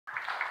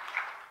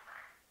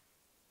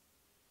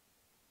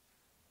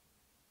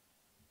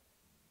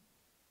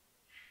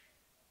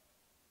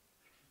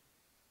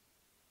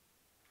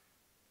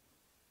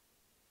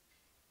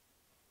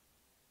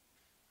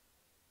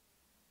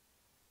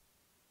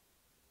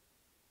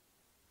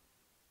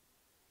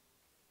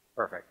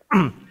Perfect.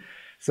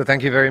 So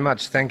thank you very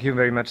much. Thank you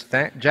very much,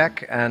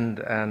 Jack and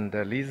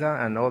Lisa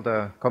and all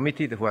the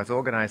committee who has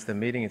organized the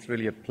meeting. It's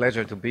really a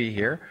pleasure to be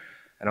here.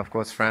 And of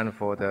course, Fran,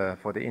 for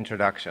the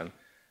introduction.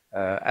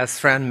 As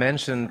Fran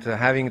mentioned,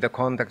 having the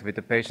contact with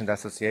the patient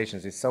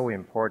associations is so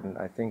important.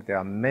 I think there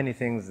are many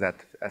things that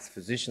as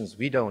physicians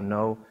we don't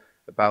know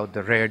about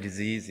the rare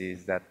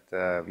diseases that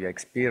we are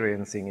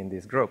experiencing in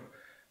this group.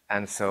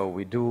 And so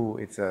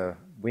it's a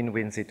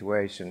win-win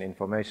situation,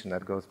 information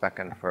that goes back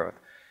and forth.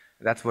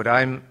 That's what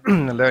I'm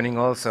learning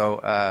also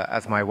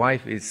as my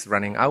wife is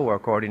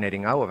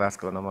coordinating our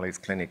vascular anomalies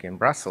clinic in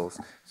Brussels.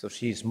 So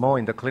she's more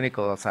in the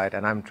clinical side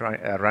and I'm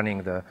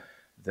running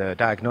the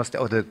diagnostic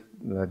or the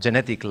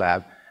genetic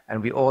lab.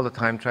 And we all the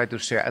time try to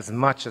share as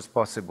much as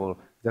possible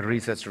the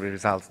research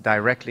results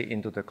directly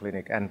into the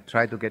clinic and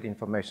try to get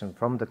information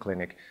from the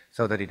clinic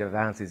so that it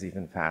advances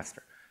even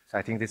faster. So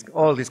I think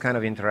all these kind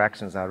of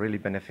interactions are really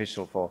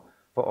beneficial for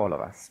all of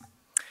us.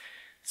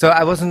 So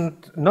I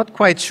wasn't not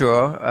quite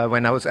sure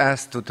when I was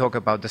asked to talk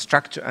about the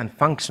structure and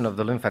function of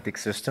the lymphatic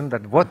system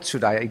that what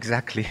should I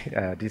exactly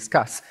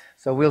discuss.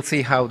 So we'll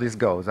see how this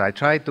goes. I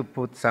tried to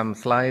put some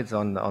slides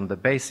on the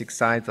basic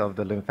sides of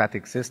the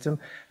lymphatic system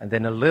and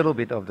then a little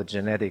bit of the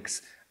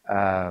genetics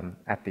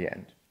at the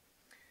end.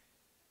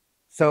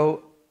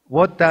 So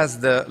what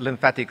does the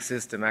lymphatic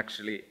system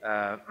actually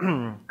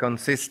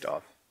consist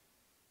of?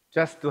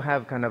 Just to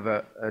have kind of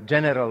a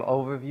general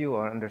overview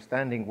or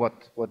understanding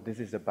what this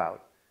is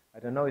about. I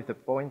don't know if the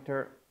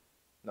pointer,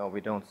 no, we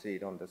don't see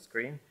it on the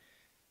screen.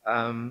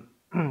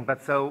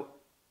 But so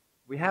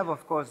we have,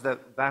 of course, the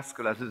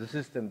vascular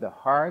system, the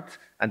heart,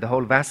 and the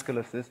whole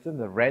vascular system,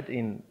 the red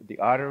in the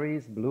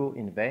arteries, blue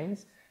in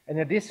veins. In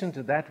addition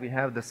to that, we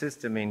have the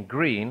system in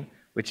green,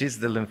 which is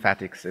the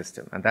lymphatic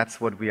system. And that's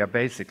what we are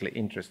basically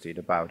interested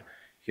about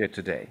here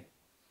today.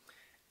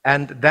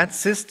 And that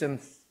system,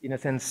 in a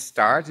sense,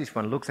 starts, if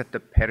one looks at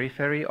the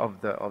periphery of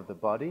the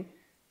body,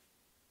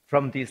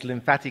 from these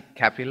lymphatic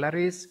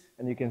capillaries,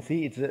 and you can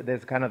see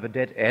there's kind of a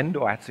dead end,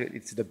 or actually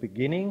it's the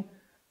beginning.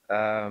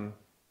 I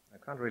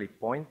can't really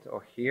point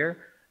or hear.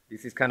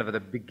 This is kind of the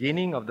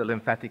beginning of the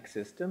lymphatic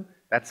system.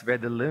 That's where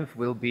the lymph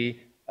will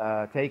be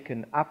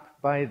taken up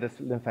by the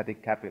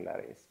lymphatic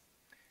capillaries.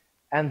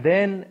 And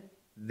then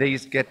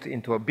these get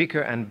into a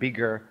bigger and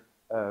bigger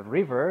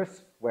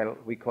rivers, well,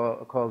 we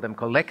call them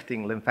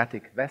collecting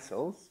lymphatic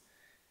vessels.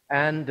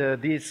 And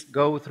these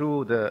go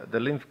through, the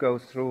lymph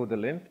goes through the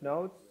lymph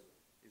nodes.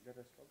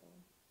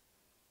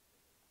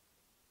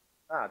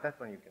 That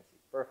one you can see.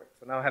 Perfect.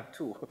 So now I have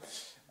two.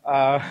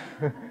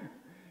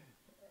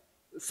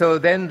 So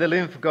then the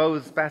lymph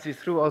passes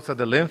through also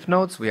the lymph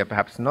nodes. We are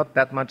perhaps not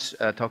that much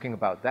talking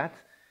about that.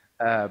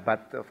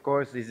 But of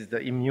course, this is the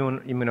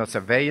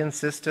immunosurveillance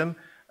system,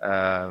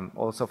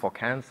 also for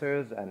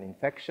cancers and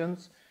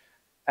infections.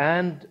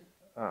 And,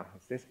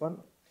 it's this one.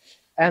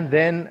 And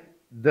then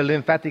the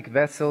lymphatic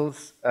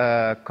vessels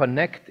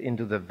connect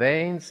into the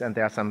veins, and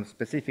there are some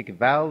specific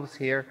valves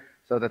here,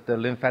 so that the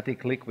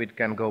lymphatic liquid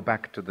can go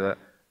back to the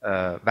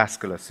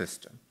vascular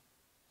system.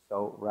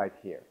 So right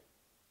here.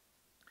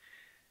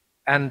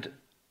 And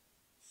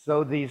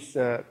so these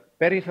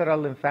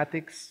peripheral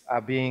lymphatics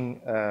are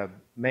being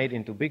made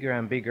into bigger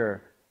and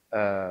bigger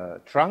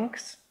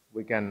trunks.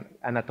 We can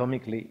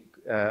anatomically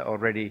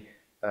already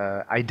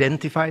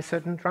identify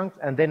certain trunks.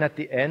 And then at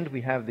the end,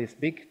 we have this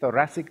big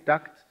thoracic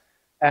duct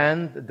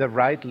and the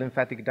right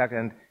lymphatic duct.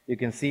 And you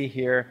can see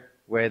here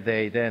where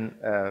they then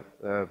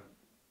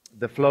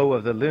the flow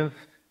of the lymph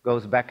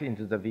goes back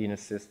into the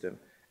venous system.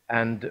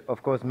 And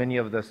of course, many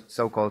of the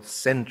so-called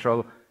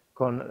central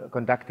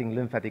conducting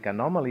lymphatic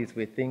anomalies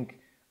we think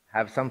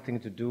have something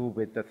to do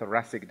with the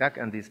thoracic duct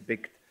and these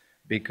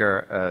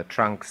bigger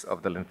trunks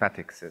of the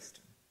lymphatic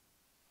system.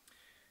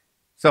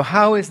 So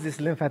how is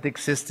this lymphatic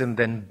system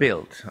then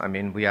built? I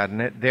mean, we are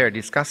there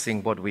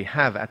discussing what we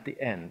have at the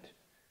end.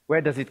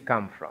 Where does it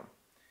come from?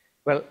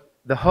 Well,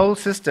 the whole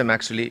system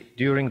actually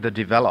during the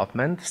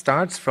development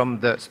starts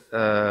from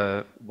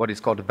the what is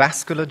called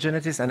vascular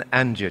genesis and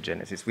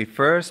angiogenesis. We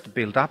first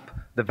build up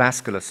the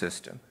vascular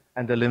system,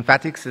 and the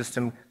lymphatic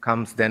system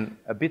comes then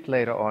a bit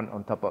later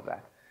on top of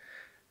that.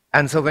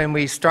 And so when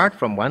we start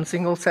from one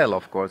single cell,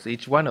 of course,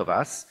 each one of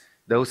us,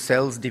 those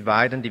cells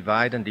divide and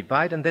divide and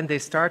divide, and then they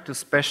start to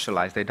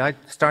specialize, they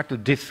start to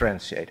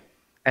differentiate.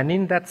 And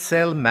in that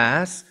cell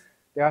mass,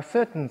 there are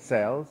certain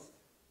cells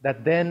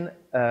that then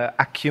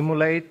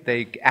accumulate,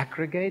 they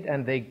aggregate,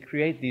 and they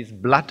create these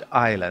blood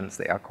islands,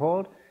 they are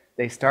called.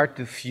 They start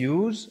to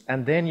fuse,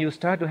 and then you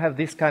start to have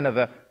this kind of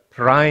a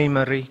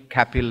primary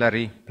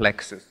capillary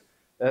plexus.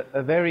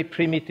 A very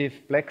primitive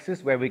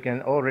plexus where we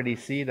can already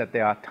see that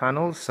there are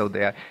tunnels, so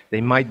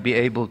they might be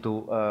able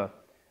to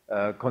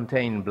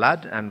contain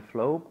blood and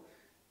flow.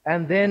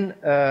 And then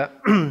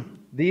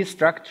these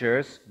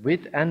structures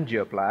with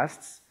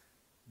angioblasts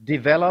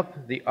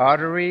develop the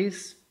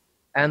arteries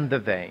and the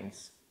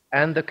veins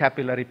and the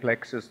capillary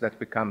plexus that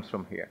becomes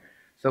from here.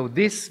 So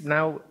this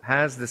now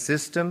has the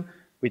system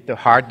with the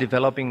heart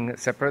developing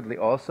separately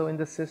also in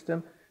the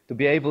system to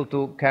be able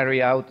to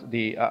carry out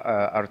the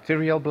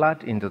arterial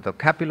blood into the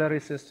capillary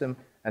system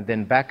and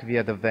then back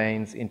via the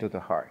veins into the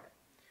heart.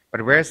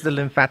 But where's the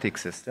lymphatic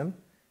system?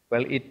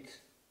 Well, it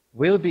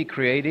will be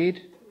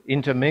created,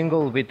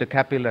 intermingled with the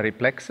capillary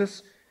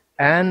plexus,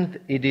 and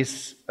it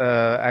is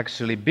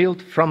actually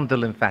built from the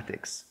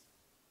lymphatics.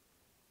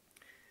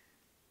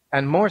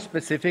 And more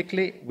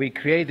specifically, we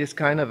create this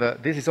kind of a,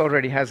 this is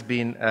already has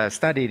been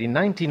studied in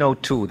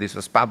 1902, this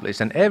was published,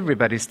 and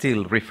everybody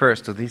still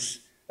refers to this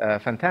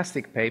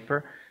fantastic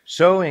paper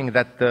showing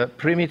that the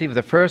primitive,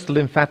 the first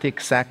lymphatic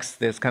sacs,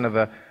 there's kind of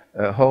a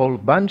whole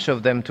bunch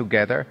of them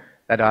together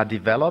that are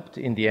developed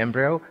in the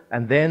embryo,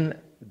 and then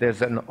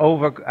there's an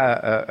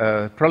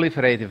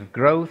proliferative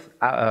growth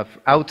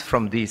out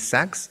from these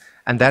sacs,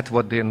 and that's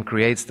what then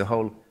creates the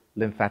whole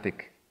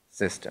lymphatic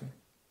system.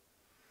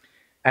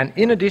 And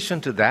in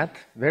addition to that,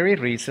 very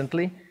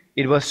recently,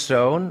 it was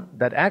shown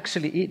that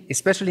actually,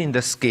 especially in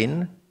the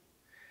skin,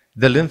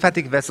 the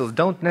lymphatic vessels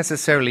don't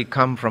necessarily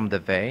come from the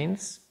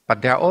veins,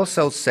 but there are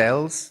also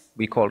cells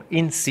we call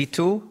in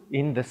situ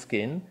in the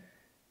skin.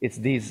 It's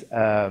these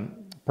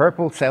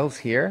purple cells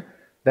here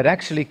that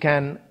actually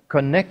can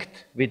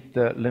connect with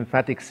the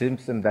lymphatic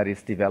system that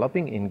is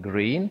developing in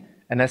green.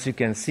 And as you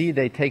can see,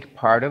 they take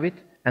part of it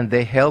and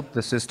they help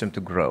the system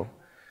to grow.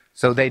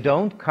 So they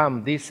don't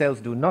come, these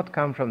cells do not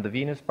come from the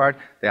venous part,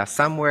 they are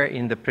somewhere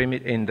in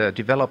the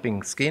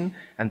developing skin,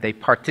 and they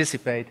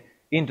participate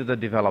into the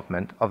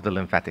development of the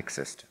lymphatic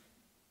system.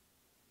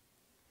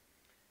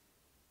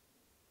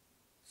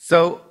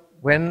 So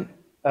when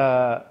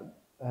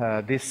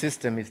this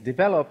system is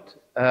developed,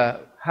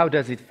 how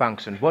does it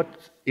function?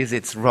 What is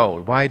its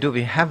role? Why do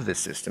we have this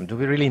system? Do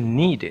we really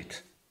need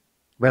it?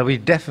 Well, we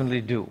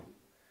definitely do.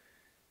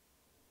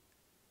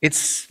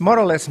 It's more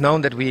or less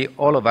known that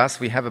all of us,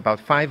 we have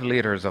about 5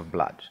 liters of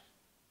blood.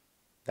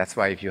 That's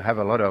why if you have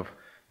a lot of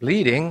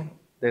bleeding,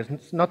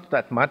 there's not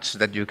that much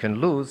that you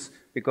can lose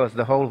because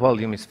the whole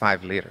volume is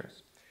 5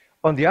 liters.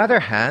 On the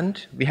other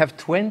hand, we have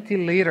 20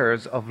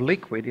 liters of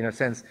liquid, in a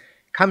sense,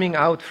 coming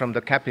out from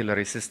the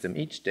capillary system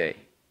each day.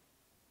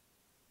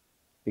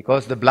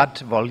 Because the blood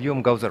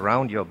volume goes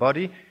around your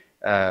body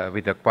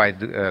with a quite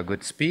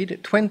good speed,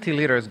 20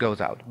 liters goes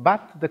out.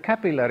 But the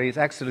capillaries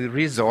actually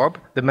resorb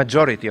the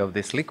majority of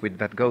this liquid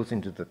that goes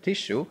into the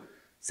tissue,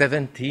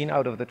 17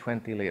 out of the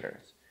 20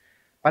 liters.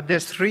 But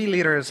there's 3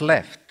 liters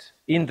left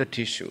in the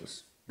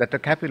tissues that the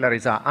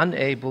capillaries are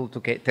unable to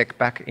take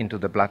back into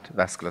the blood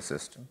vascular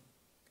system.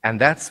 And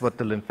that's what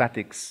the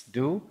lymphatics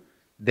do.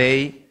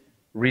 They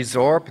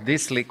resorb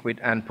this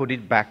liquid and put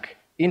it back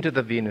into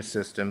the venous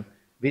system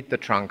with the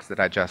trunks that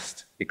I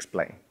just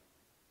explained.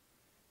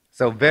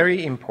 So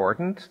very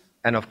important,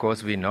 and of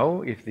course we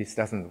know if this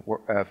doesn't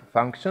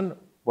function,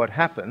 what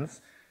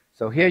happens.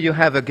 So here you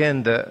have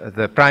again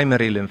the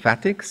primary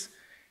lymphatics.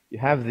 You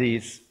have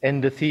these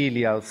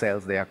endothelial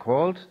cells, they are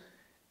called,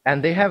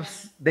 and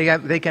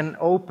they can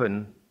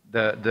open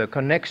the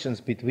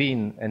connections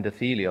between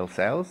endothelial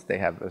cells. They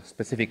have a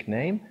specific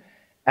name.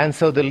 And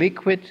so the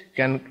liquid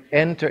can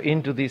enter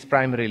into these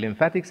primary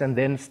lymphatics and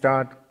then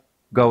start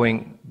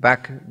going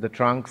back the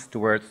trunks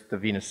towards the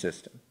venous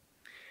system.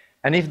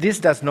 And if this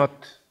does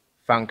not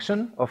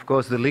function, of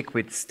course the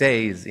liquid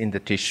stays in the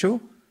tissue,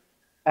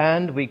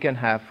 and we can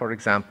have, for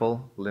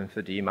example,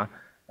 lymphedema,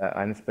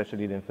 and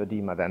especially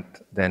lymphedema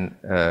that then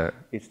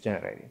is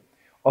generated.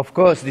 Of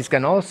course, this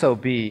can also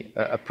be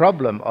a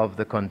problem of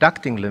the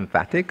conducting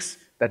lymphatics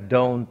that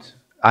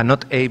are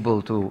not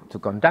able to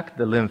conduct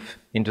the lymph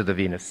into the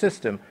venous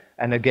system,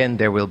 and again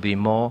there will be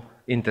more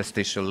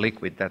interstitial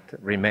liquid that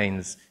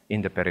remains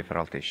in the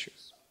peripheral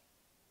tissues.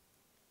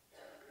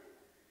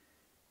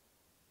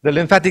 The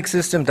lymphatic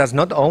system does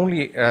not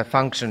only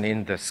function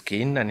in the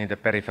skin and in the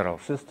peripheral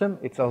system,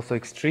 it's also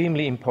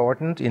extremely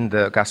important in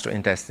the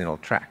gastrointestinal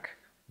tract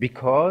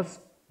because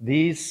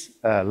these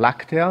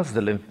lacteals,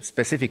 the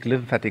specific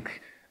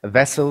lymphatic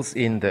vessels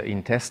in the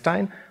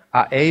intestine,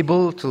 are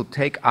able to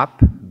take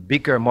up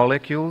bigger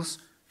molecules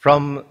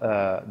from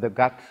the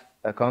gut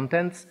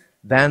contents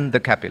than the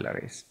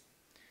capillaries.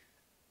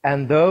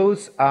 And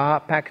those are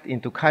packed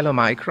into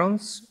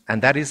chylomicrons,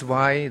 and that is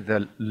why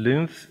the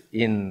lymph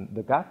in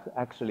the gut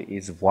actually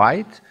is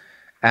white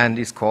and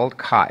is called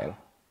chyle.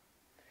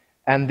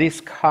 And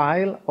this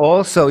chyle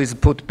also is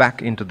put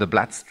back into the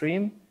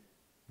bloodstream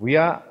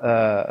via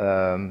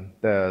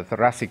the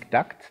thoracic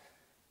duct,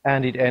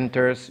 and it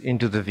enters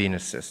into the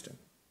venous system.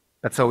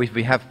 But so if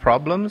we have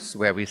problems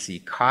where we see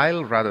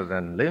chyle rather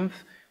than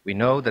lymph, we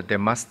know that there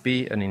must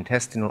be an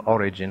intestinal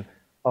origin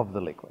of the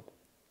liquid.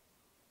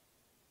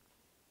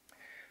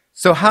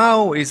 So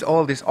how is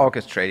all this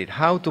orchestrated?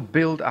 How to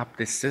build up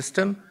this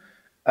system?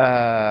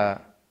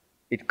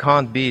 It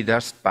can't be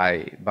just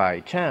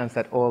by chance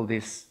that all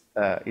this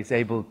is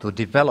able to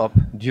develop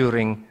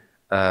during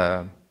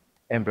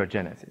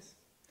embryogenesis.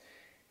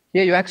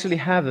 Here you actually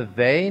have a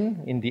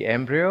vein in the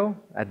embryo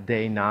at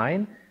day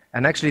 9,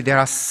 and actually there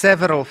are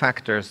several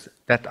factors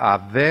that are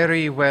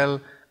very well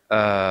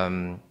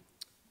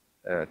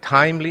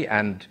timely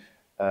and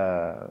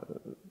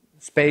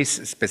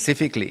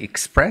space-specifically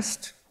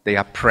expressed. They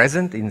are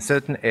present in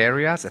certain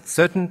areas at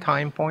certain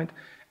time point,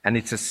 and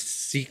it's a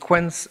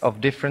sequence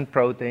of different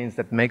proteins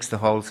that makes the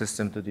whole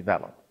system to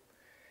develop.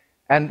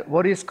 And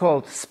what is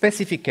called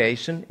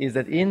specification is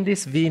that in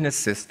this venous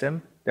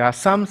system, there are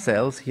some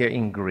cells here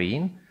in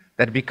green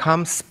that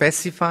become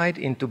specified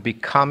into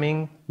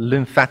becoming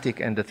lymphatic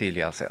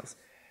endothelial cells.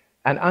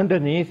 And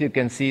underneath, you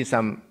can see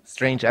some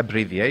strange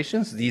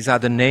abbreviations. These are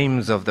the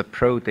names of the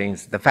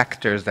proteins, the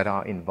factors that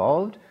are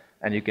involved.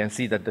 And you can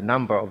see that the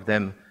number of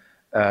them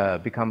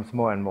becomes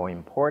more and more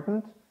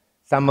important.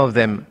 Some of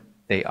them,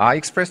 they are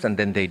expressed and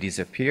then they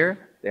disappear.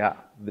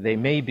 They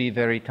may be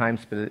very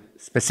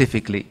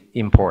time-specifically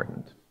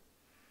important.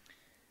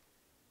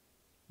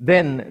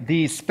 Then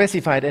these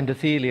specified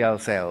endothelial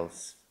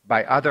cells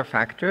by other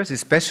factors,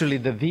 especially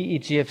the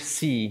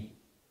VEGF-C,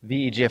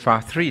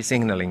 VEGFR3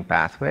 signaling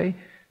pathway,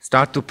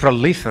 start to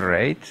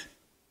proliferate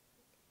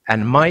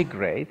and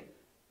migrate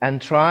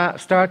and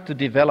start to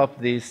develop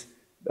these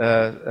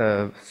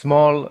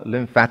small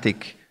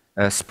lymphatic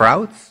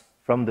sprouts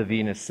from the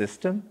venous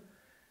system.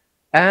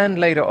 And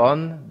later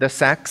on, the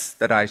sacs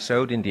that I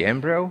showed in the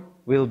embryo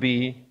will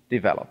be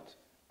developed.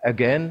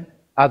 Again,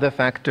 other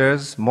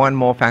factors, more and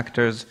more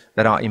factors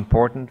that are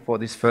important for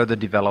this further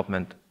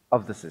development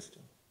of the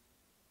system.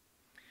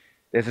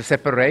 There's a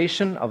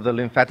separation of the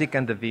lymphatic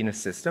and the venous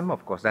system.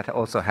 Of course, that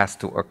also has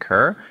to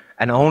occur.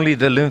 And only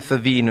the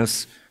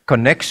lymphovenous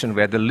connection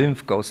where the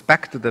lymph goes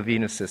back to the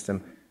venous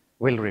system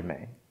will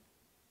remain.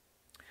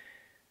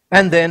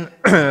 And then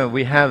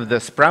we have the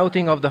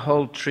sprouting of the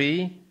whole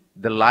tree.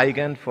 The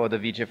ligand for the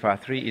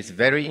VEGFR3 is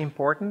very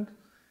important.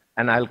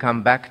 And I'll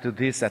come back to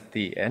this at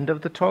the end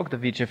of the talk, the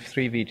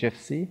VEGF3,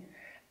 VEGF-C.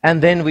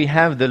 And then we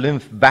have the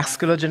lymph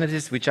vascular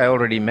genesis, which I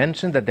already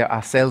mentioned, that there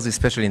are cells,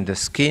 especially in the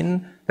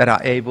skin, that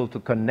are able to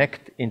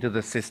connect into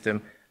the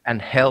system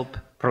and help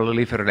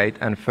proliferate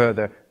and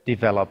further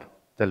develop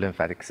the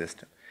lymphatic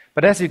system.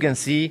 But as you can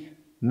see,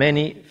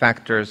 many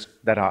factors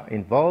that are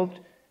involved.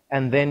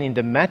 And then in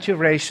the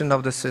maturation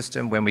of the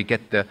system, when we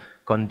get the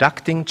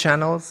conducting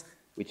channels,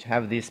 which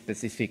have these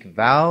specific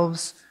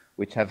valves,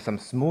 which have some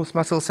smooth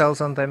muscle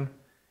cells on them,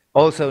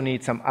 also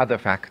need some other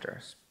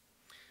factors.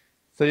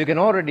 So you can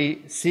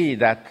already see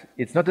that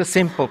it's not a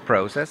simple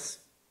process.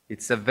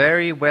 It's a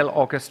very well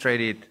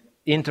orchestrated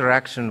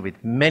interaction with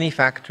many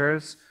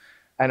factors.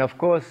 And of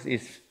course,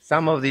 if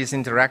some of these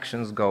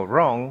interactions go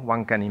wrong,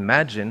 one can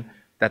imagine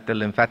that the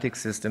lymphatic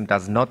system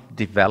does not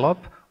develop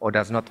or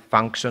does not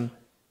function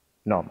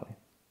normally.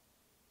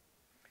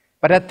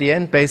 But at the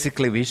end,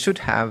 basically, we should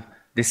have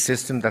this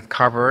system that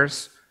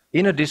covers,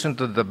 in addition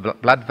to the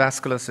blood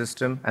vascular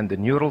system and the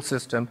neural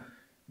system,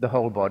 the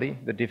whole body,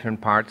 the different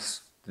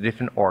parts, the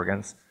different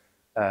organs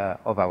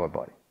of our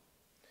body.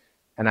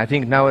 And I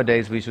think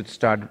nowadays we should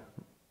start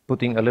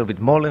putting a little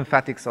bit more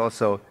lymphatics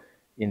also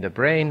in the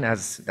brain,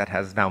 as that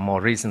has now more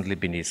recently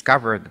been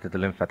discovered that the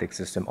lymphatic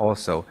system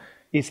also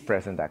is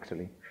present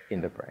actually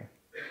in the brain.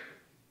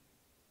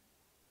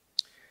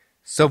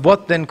 So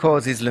what then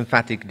causes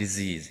lymphatic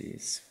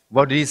diseases?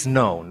 What is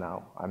known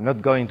now? I'm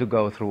not going to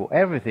go through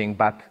everything,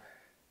 but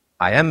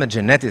I am a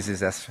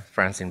geneticist, as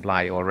Francine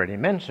Bly already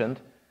mentioned,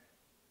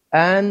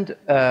 and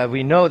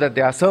we know that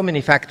there are so many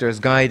factors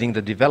guiding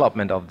the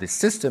development of this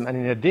system, and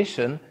in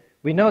addition,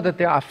 we know that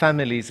there are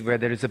families where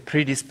there is a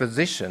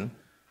predisposition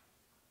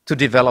to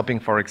developing,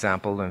 for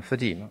example,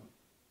 lymphedema.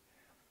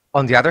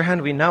 On the other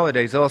hand, we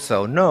nowadays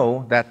also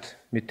know that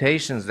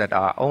mutations that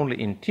are only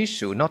in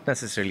tissue, not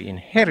necessarily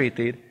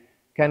inherited,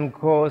 can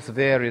cause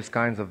various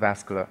kinds of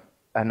vascular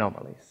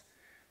anomalies.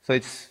 So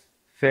it's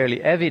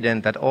fairly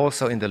evident that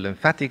also in the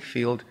lymphatic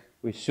field,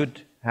 we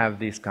should have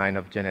these kind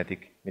of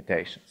genetic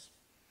mutations.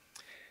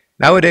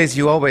 Nowadays,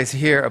 you always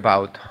hear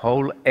about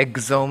whole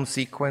exome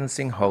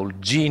sequencing, whole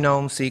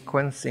genome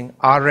sequencing,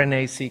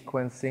 RNA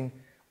sequencing,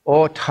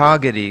 or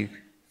targeted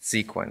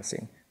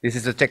sequencing. This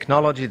is a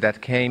technology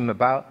that came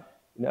about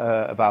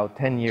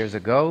 10 years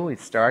ago. It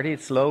started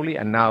slowly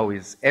and now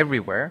is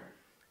everywhere.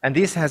 And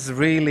this has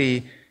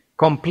really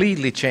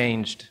completely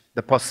changed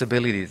the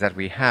possibilities that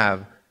we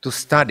have to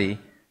study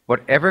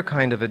whatever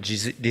kind of a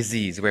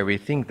disease where we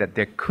think that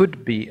there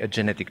could be a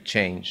genetic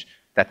change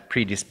that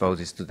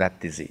predisposes to that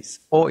disease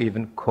or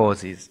even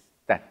causes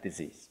that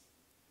disease.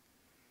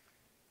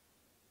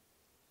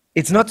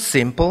 It's not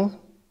simple.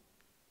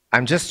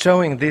 I'm just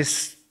showing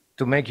this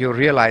to make you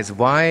realize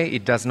why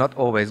it does not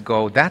always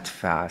go that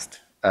fast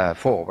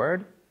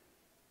forward.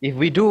 If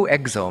we do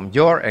exome,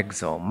 your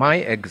exome,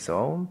 my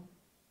exome,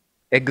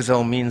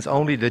 exome means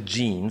only the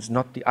genes,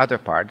 not the other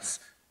parts.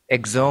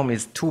 Exome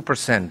is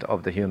 2%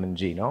 of the human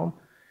genome.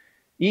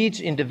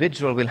 Each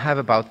individual will have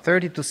about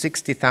 30 to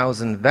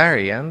 60,000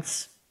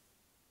 variants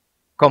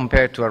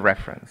compared to a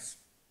reference.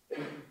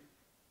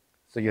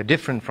 So you're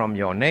different from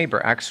your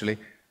neighbor, actually,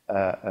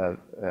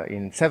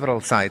 in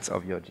several sites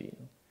of your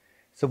genome.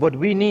 So what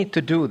we need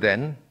to do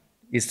then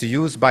is to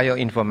use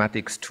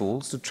bioinformatics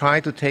tools to try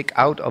to take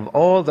out of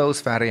all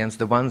those variants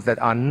the ones that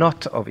are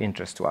not of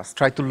interest to us,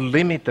 try to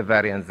limit the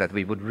variants that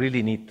we would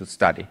really need to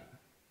study.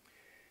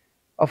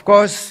 Of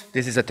course,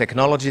 this is a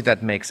technology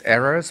that makes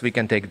errors. We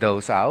can take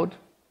those out.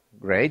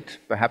 Great,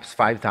 perhaps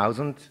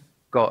 5,000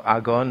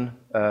 are gone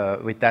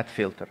with that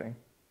filtering.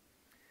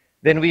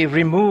 Then we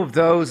remove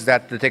those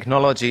that the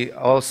technology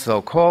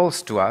also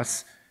calls to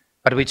us,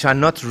 but which are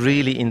not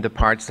really in the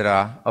parts that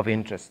are of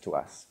interest to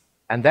us.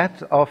 And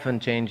that often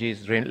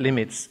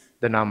limits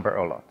the number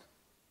a lot.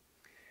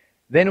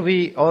 Then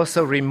we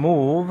also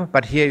remove,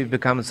 but here it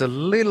becomes a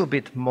little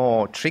bit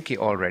more tricky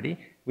already,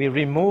 we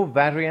remove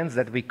variants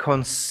that we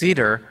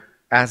consider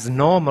as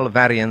normal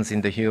variants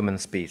in the human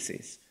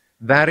species.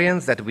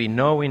 Variants that we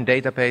know in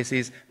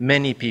databases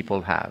many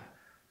people have.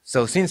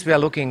 So since we are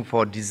looking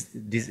for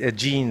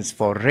genes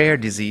for rare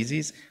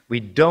diseases, we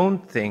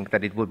don't think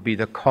that it would be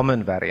the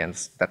common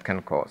variants that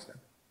can cause them.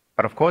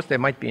 But of course there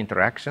might be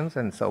interactions,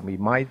 and so we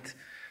might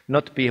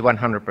not be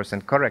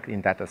 100% correct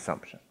in that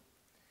assumption.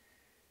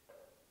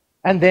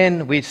 And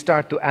then we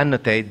start to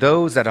annotate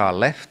those that are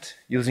left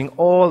using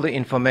all the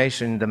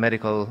information in the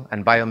medical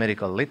and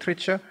biomedical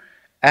literature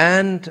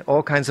and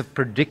all kinds of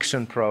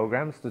prediction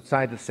programs to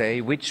try to say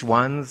which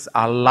ones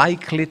are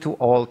likely to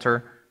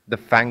alter the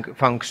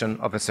function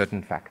of a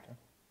certain factor.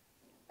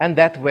 And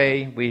that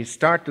way we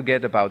start to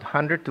get about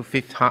 100 to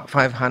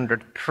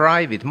 500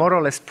 private, more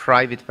or less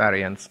private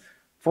variants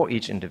for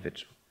each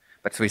individual.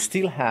 But we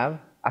still have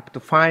up to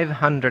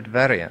 500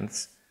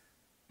 variants,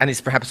 and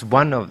it's perhaps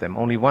one of them,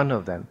 only one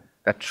of them,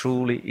 that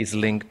truly is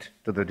linked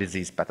to the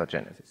disease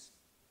pathogenesis.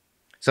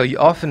 So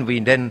often we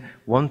then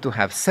want to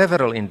have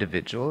several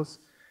individuals,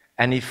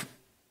 and if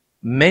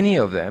many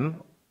of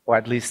them, or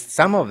at least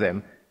some of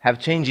them, have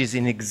changes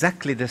in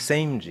exactly the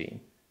same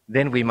gene,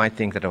 then we might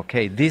think that,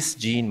 okay, this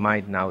gene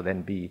might now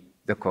then be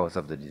the cause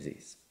of the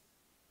disease.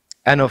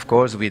 And of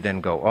course, we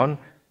then go on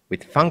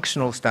with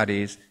functional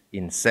studies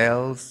in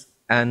cells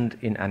and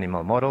in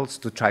animal models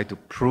to try to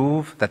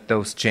prove that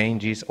those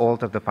changes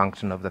alter the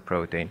function of the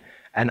protein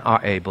and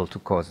are able to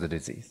cause the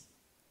disease.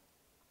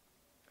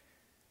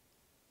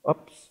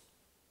 Oops,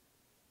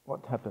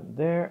 what happened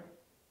there?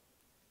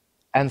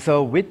 And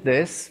so with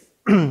this,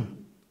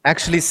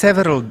 actually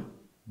several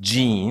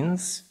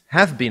genes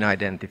have been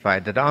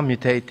identified that are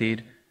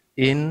mutated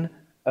in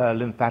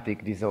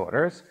lymphatic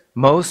disorders,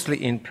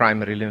 mostly in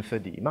primary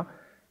lymphedema.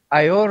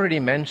 I already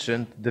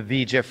mentioned the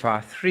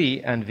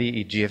VEGFR3 and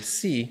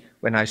VEGF-C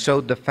when I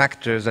showed the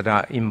factors that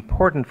are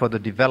important for the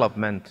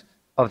development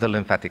of the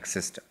lymphatic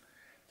system.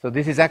 So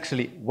this is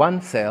actually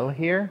one cell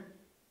here.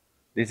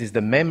 This is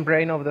the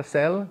membrane of the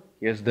cell.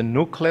 Here's the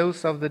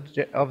nucleus of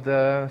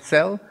the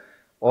cell.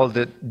 All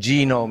the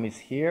genome is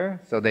here,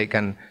 so they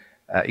can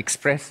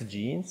express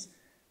genes.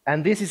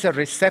 And this is a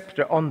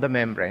receptor on the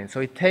membrane.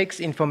 So it takes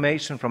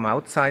information from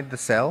outside the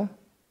cell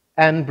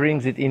and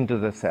brings it into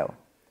the cell.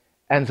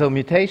 And so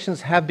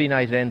mutations have been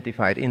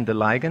identified in the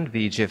ligand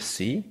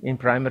VEGF-C in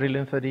primary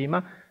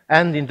lymphedema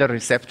and in the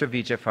receptor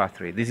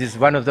VEGFR3. This is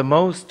one of the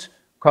most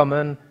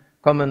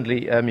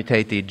commonly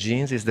mutated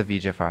genes is the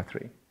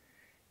VEGFR3.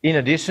 In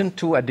addition,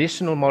 two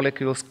additional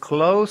molecules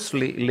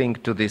closely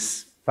linked to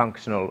this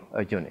functional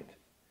unit.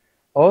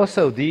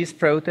 Also, these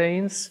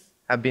proteins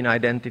have been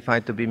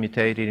identified to be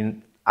mutated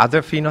in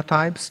other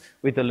phenotypes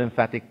with the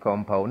lymphatic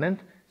component.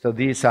 So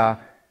these are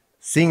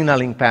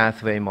signaling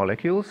pathway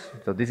molecules.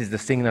 So this is the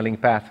signaling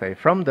pathway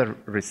from the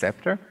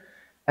receptor.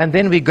 And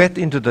then we get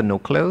into the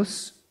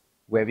nucleus,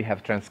 where we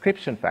have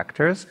transcription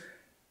factors.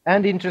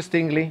 And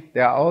interestingly,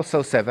 there are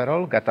also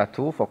several,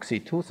 GATA2,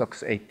 FOXC2,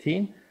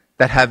 SOX18,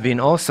 that have been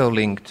also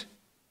linked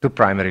to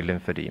primary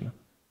lymphedema.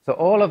 So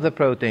all of the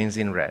proteins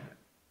in red.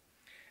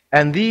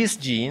 And these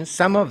genes,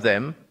 some of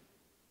them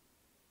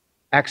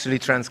actually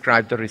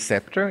transcribe the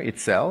receptor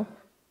itself,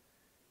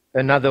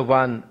 another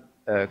one,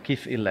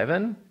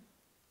 KIF11,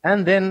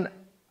 and then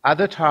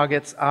other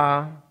targets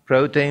are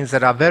proteins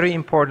that are very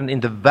important in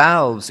the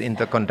valves in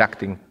the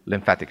conducting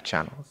lymphatic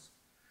channels.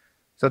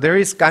 So there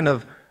is kind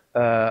of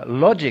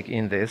logic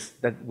in this,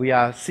 that we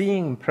are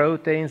seeing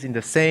proteins in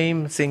the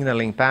same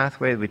signaling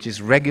pathway which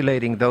is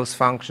regulating those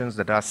functions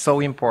that are so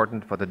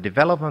important for the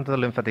development of the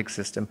lymphatic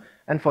system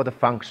and for the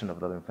function of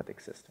the lymphatic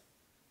system.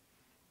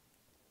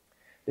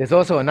 There's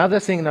also another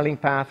signaling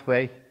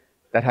pathway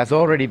that has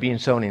already been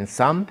shown in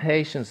some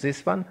patients,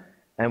 this one,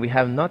 and we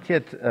have not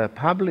yet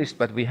published,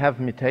 but we have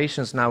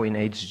mutations now in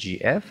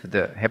HGF,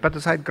 the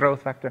hepatocyte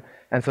growth factor,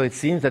 and so it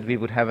seems that we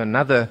would have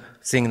another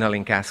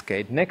signaling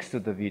cascade next to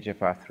the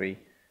VEGFR3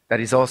 that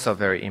is also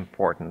very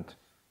important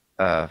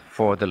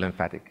for the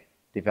lymphatic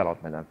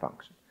development and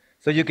function.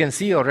 So you can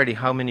see already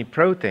how many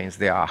proteins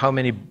there are, how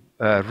many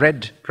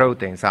red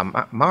proteins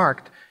are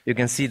marked. You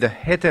can see the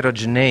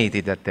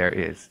heterogeneity that there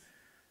is.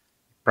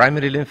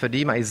 Primary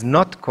lymphedema is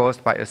not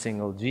caused by a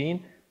single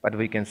gene, but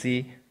we can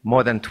see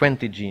more than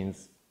 20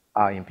 genes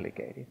are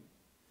implicated.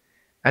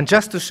 And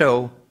just to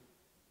show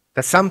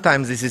that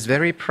sometimes this is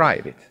very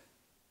private,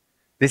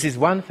 this is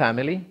one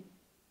family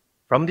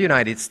from the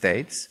United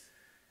States,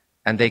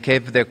 and they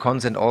gave their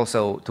consent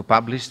also to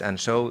publish and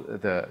show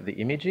the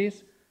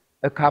images.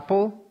 A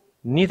couple,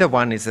 neither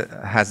one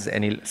has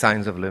any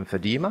signs of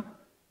lymphedema,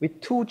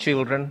 with two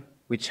children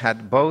which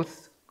had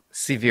both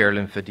severe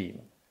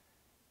lymphedema.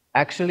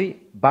 Actually,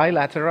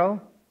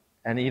 bilateral,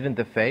 and even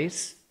the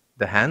face,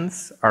 the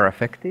hands are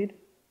affected,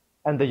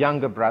 And the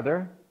younger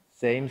brother,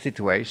 same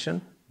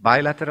situation,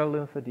 bilateral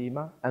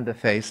lymphedema, and the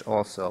face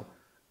also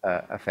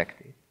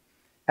affected.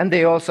 And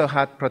they also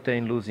had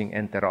protein-losing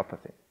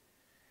enteropathy.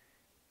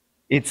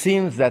 It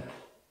seems that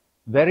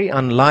very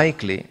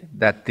unlikely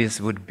that this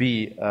would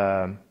be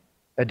a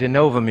de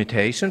novo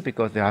mutation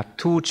because there are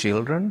two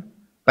children,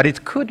 but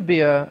it could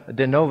be a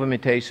de novo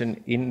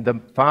mutation in the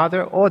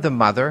father or the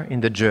mother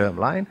in the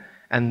germline,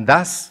 and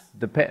thus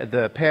the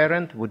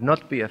parent would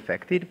not be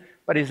affected,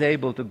 but is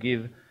able to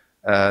give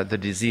the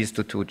disease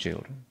to two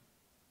children.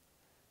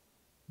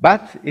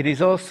 But it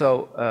is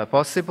also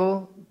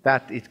possible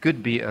that it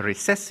could be a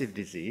recessive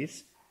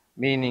disease,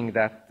 meaning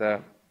that,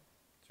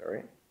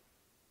 sorry,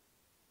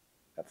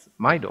 that's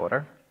my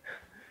daughter,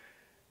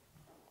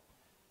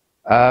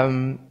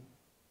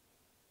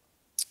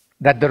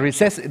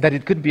 that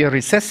it could be a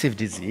recessive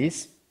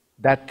disease,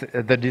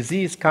 that the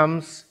disease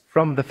comes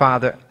from the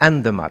father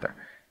and the mother.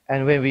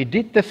 And when we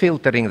did the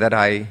filtering that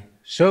I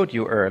showed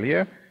you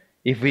earlier,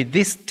 if we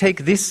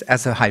take this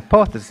as a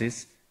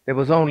hypothesis, there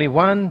was only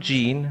one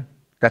gene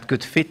that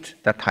could fit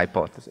that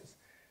hypothesis.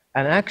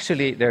 And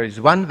actually, there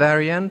is one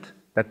variant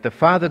that the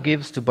father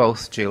gives to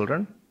both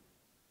children,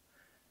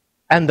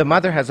 and the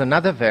mother has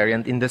another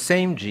variant in the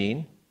same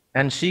gene,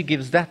 and she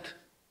gives that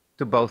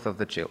to both of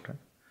the children.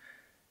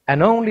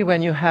 And only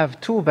when you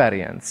have two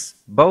variants,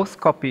 both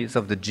copies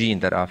of the gene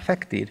that are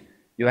affected,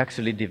 you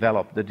actually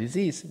develop the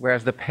disease,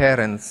 whereas the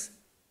parents,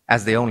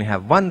 as they only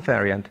have one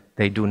variant,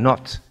 they do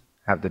not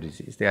have the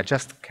disease. They are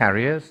just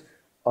carriers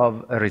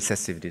of a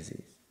recessive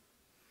disease.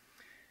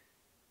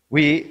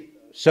 We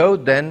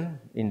showed then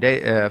in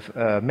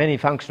many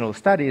functional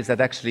studies that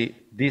actually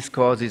this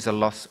causes a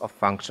loss of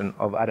function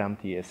of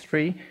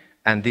ADAMTS3,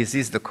 and this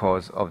is the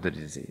cause of the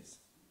disease.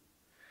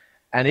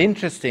 And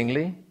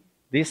interestingly,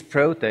 this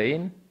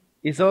protein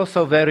is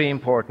also very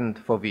important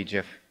for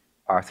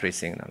VEGF-R3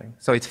 signaling.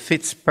 So it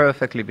fits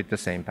perfectly with the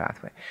same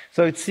pathway.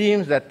 So it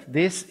seems that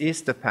this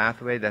is the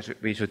pathway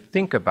that we should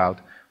think about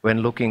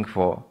when looking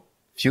for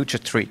future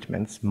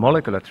treatments,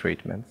 molecular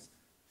treatments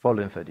for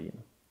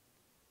lymphedema.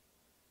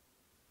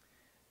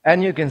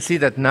 And you can see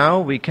that now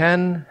we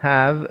can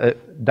have a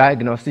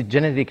diagnostic,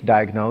 genetic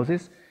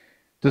diagnosis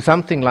to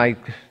something like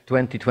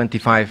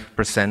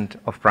 20-25%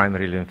 of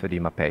primary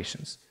lymphedema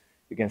patients.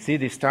 You can see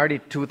this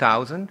started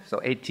 2000, so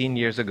 18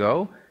 years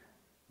ago.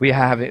 We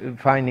have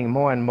finding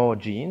more and more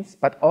genes,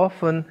 but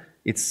often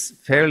it's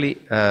fairly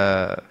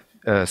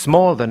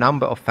small, the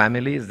number of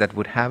families that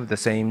would have the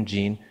same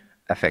gene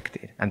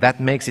affected. And that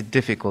makes it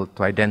difficult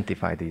to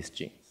identify these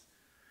genes.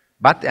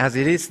 But as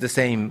it is the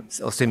same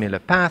or similar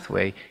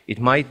pathway, it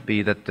might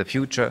be that the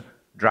future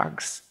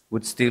drugs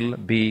would still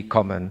be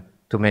common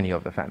to many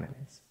of the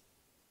families.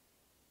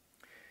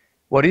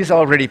 What is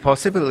already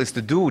possible is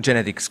to do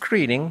genetic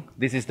screening.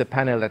 This is the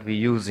panel that we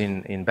use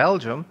in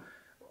Belgium.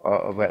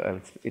 Well,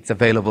 it's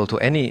available to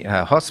any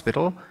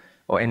hospital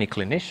or any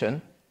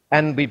clinician.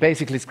 And we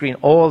basically screen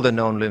all the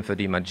known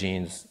lymphedema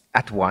genes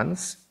at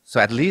once. So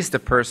at least the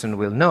person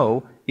will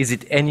know, is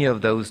it any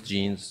of those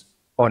genes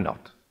or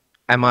not?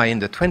 Am I in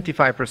the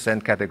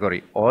 25%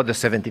 category or the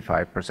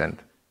 75%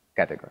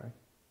 category?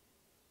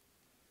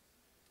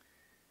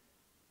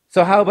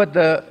 So how about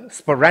the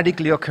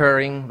sporadically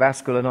occurring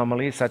vascular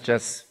anomalies such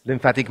as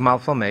lymphatic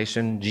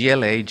malformation,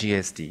 GLA,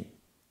 GSD?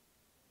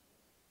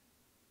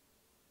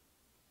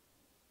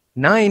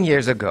 9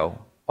 years ago,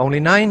 only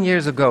 9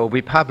 years ago,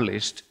 we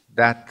published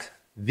that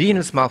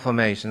venous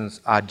malformations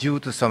are due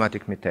to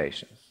somatic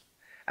mutations.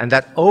 And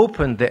that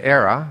opened the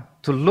era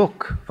to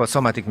look for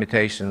somatic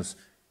mutations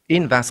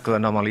in vascular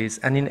anomalies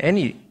and in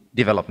any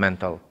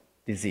developmental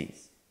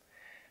disease.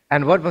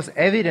 And what was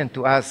evident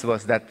to us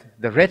was that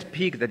the red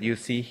peak that you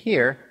see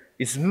here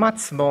is much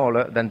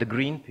smaller than the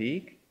green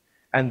peak,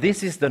 and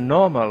this is the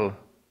normal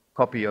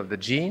copy of the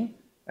gene,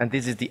 and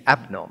this is the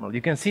abnormal.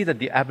 You can see that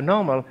the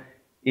abnormal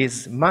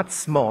is much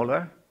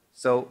smaller,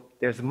 so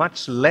there's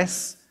much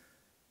less,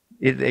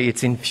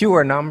 it's in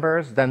fewer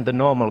numbers than the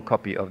normal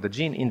copy of the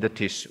gene in the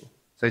tissue.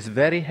 So it's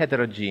very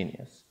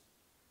heterogeneous.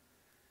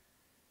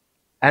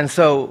 And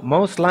so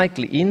most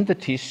likely in the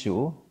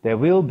tissue, there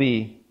will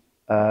be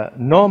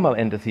normal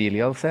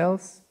endothelial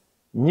cells,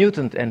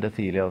 mutant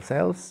endothelial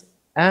cells,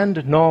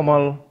 and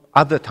normal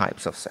other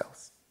types of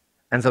cells.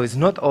 And so it's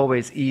not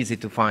always easy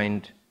to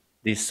find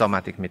these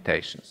somatic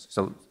mutations.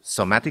 So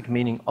somatic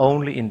meaning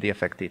only in the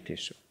affected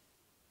tissue.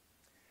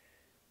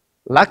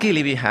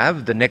 Luckily, we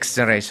have the next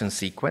generation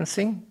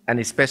sequencing, and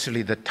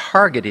especially the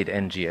targeted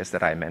NGS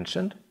that I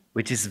mentioned,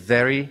 which is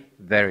very,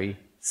 very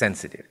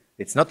sensitive.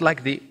 It's not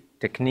like the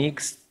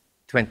techniques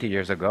 20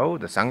 years ago,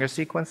 the Sanger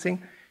sequencing.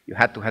 You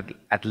had to have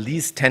at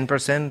least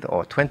 10%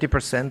 or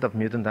 20% of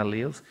mutant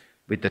alleles.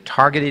 With the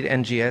targeted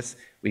NGS,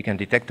 we can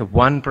detect a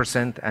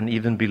 1% and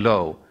even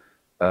below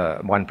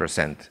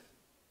 1%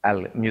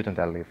 mutant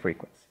allele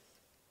frequencies.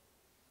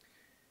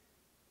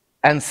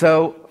 And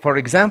so, for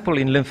example,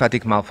 in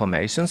lymphatic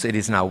malformations, it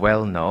is now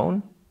well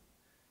known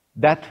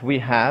that we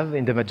have,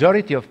 in the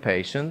majority of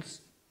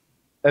patients,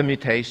 a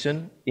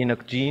mutation in a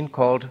gene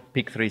called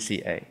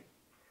PIK3CA.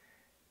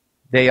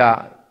 They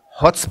are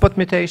hotspot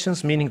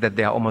mutations, meaning that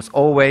they are almost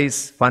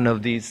always one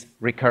of these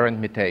recurrent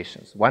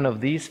mutations, one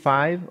of these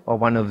 5 or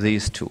one of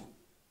these 2.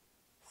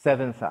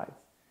 7 sites.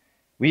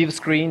 We've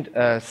screened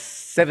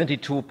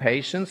 72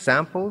 patient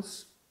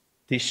samples,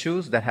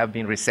 tissues that have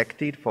been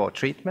resected for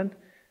treatment,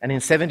 and in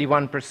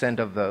 71%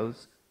 of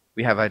those,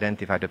 we have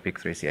identified a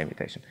PIK3CA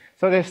mutation.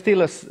 So there's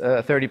still a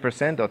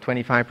 30% or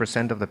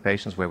 25% of the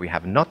patients where we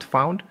have not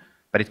found,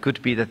 but it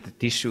could be that the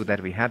tissue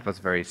that we had was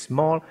very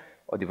small,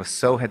 or it was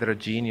so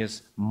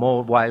heterogeneous,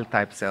 more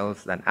wild-type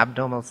cells than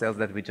abnormal cells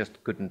that we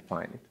just couldn't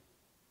find it.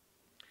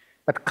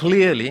 But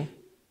clearly,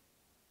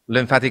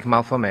 lymphatic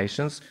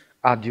malformations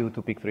are due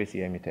to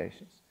PIK3CA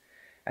mutations.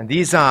 And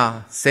these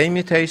are same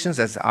mutations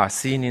as are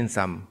seen in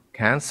some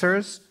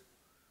cancers,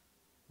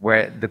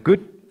 where the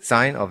good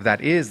sign of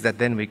that is that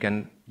then we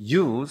can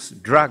use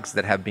drugs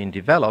that have been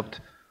developed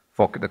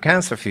for the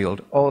cancer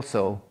field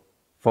also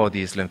for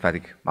these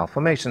lymphatic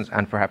malformations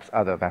and perhaps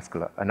other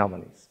vascular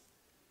anomalies.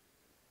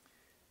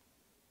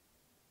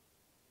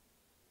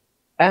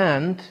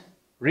 And